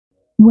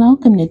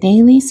Welcome to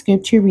Daily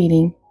Scripture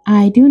Reading.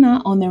 I do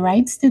not own the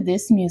rights to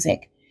this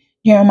music.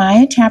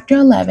 Jeremiah chapter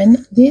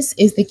 11, this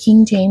is the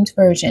King James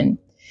Version.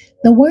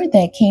 The word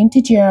that came to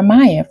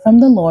Jeremiah from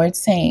the Lord,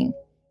 saying,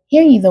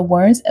 Hear ye the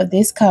words of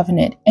this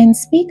covenant, and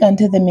speak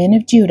unto the men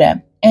of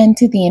Judah, and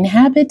to the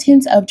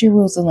inhabitants of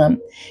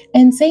Jerusalem,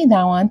 and say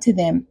thou unto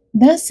them,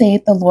 Thus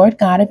saith the Lord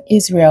God of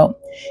Israel,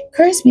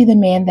 Cursed be the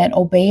man that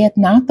obeyeth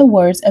not the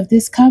words of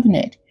this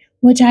covenant,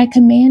 which I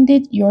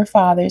commanded your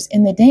fathers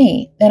in the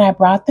day that I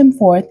brought them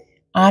forth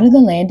out of the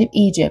land of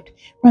Egypt,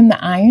 from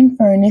the iron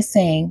furnace,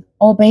 saying,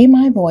 Obey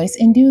my voice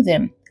and do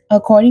them.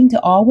 According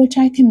to all which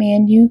I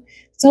command you,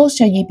 so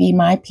shall ye be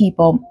my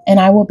people, and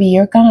I will be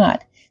your God,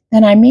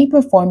 that I may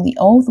perform the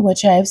oath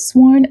which I have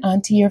sworn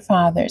unto your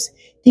fathers,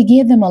 to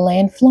give them a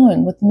land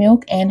flowing with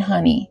milk and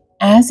honey,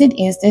 as it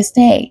is this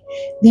day.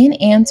 Then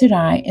answered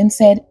I and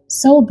said,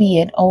 So be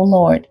it, O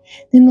Lord.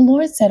 Then the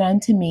Lord said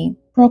unto me,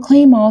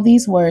 Proclaim all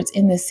these words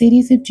in the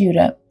cities of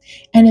Judah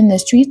and in the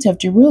streets of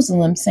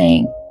Jerusalem,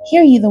 saying,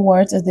 Hear ye the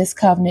words of this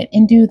covenant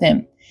and do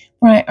them.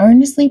 For I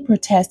earnestly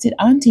protested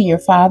unto your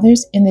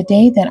fathers in the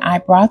day that I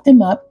brought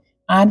them up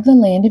out of the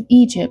land of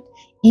Egypt,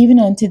 even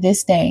unto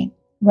this day,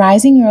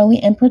 rising early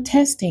and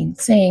protesting,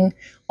 saying,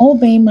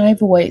 Obey my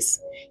voice.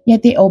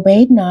 Yet they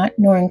obeyed not,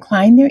 nor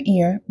inclined their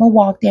ear, but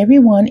walked every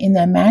one in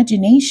the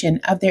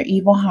imagination of their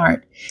evil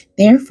heart.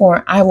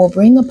 Therefore I will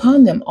bring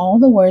upon them all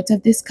the words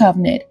of this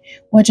covenant,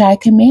 which I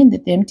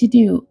commanded them to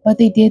do, but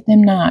they did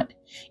them not.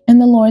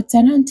 And the Lord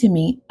said unto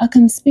me, A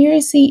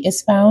conspiracy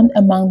is found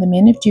among the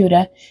men of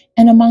Judah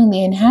and among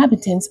the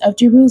inhabitants of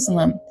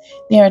Jerusalem.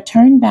 They are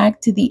turned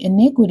back to the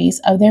iniquities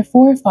of their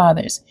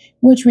forefathers,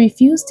 which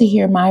refused to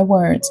hear my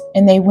words,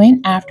 and they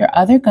went after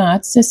other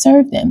gods to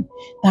serve them.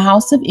 The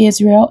house of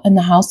Israel and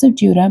the house of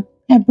Judah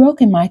have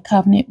broken my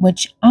covenant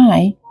which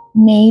I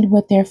made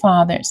with their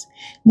fathers.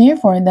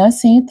 Therefore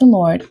thus saith the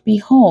Lord,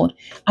 Behold,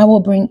 I will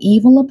bring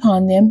evil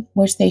upon them,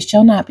 which they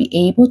shall not be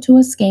able to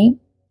escape.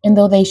 And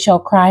though they shall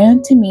cry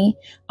unto me,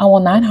 I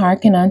will not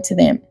hearken unto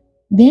them.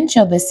 Then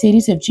shall the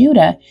cities of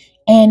Judah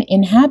and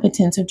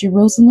inhabitants of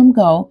Jerusalem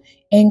go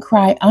and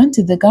cry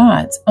unto the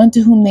gods,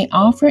 unto whom they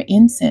offer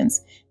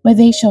incense, but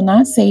they shall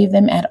not save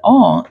them at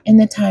all in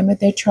the time of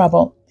their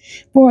trouble.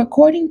 For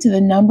according to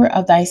the number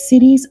of thy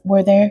cities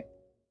were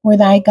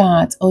thy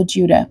gods, O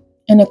Judah,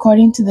 and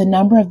according to the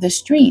number of the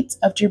streets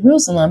of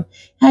Jerusalem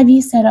have ye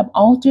set up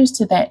altars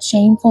to that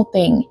shameful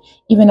thing,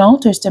 even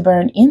altars to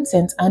burn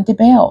incense unto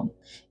Baal.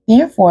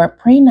 Therefore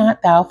pray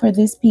not thou for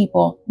this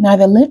people,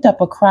 neither lift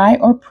up a cry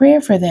or prayer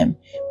for them,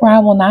 for I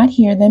will not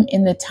hear them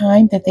in the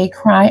time that they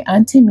cry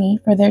unto me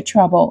for their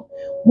trouble.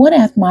 What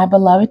hath my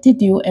beloved to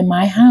do in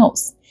my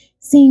house,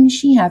 seeing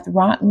she hath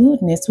wrought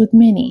lewdness with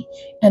many,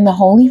 and the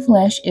holy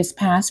flesh is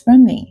passed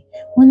from thee?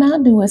 When thou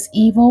doest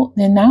evil,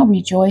 then thou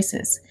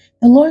rejoicest.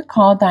 The Lord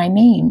called thy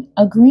name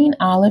a green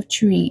olive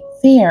tree,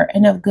 fair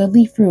and of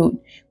goodly fruit,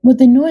 with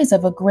the noise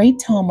of a great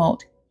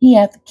tumult. He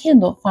hath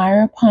kindled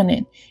fire upon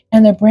it,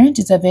 and the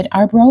branches of it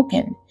are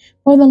broken.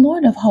 For the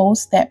Lord of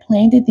hosts that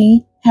planted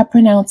thee hath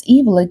pronounced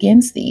evil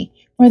against thee,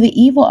 for the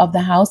evil of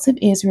the house of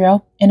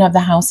Israel and of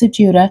the house of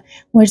Judah,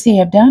 which they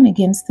have done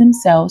against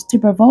themselves, to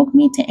provoke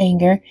me to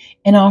anger,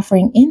 and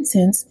offering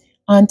incense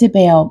unto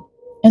Baal.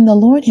 And the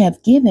Lord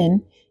hath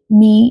given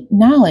me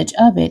knowledge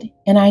of it,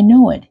 and I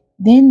know it.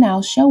 Then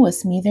thou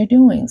showest me their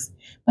doings.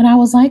 But I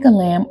was like a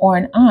lamb or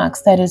an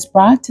ox that is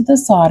brought to the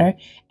slaughter,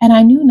 and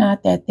I knew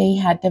not that they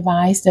had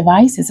devised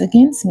devices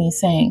against me,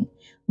 saying,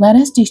 Let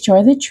us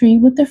destroy the tree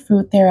with the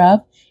fruit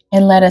thereof,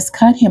 and let us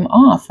cut him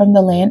off from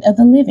the land of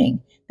the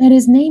living, that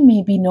his name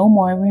may be no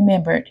more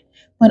remembered.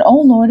 But,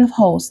 O Lord of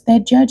hosts,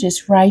 that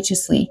judgest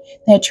righteously,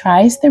 that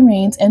triest the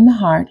reins and the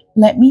heart,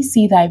 let me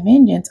see thy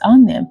vengeance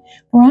on them,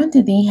 for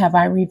unto thee have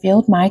I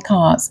revealed my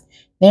cause.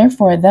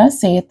 Therefore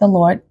thus saith the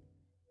Lord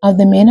of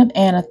the men of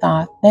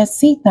Anathoth that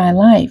seek thy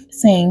life,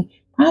 saying,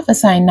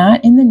 Prophesy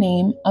not in the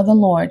name of the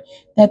Lord,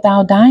 that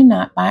thou die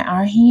not by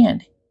our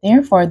hand.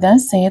 Therefore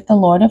thus saith the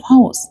Lord of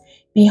hosts,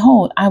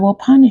 Behold, I will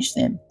punish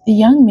them. The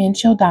young men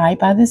shall die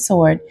by the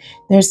sword,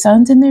 their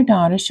sons and their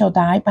daughters shall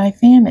die by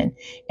famine,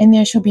 and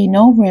there shall be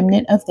no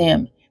remnant of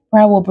them. For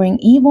I will bring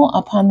evil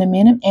upon the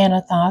men of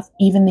Anathoth,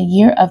 even the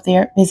year of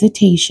their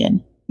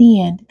visitation. The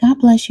end. God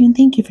bless you, and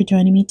thank you for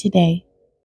joining me today.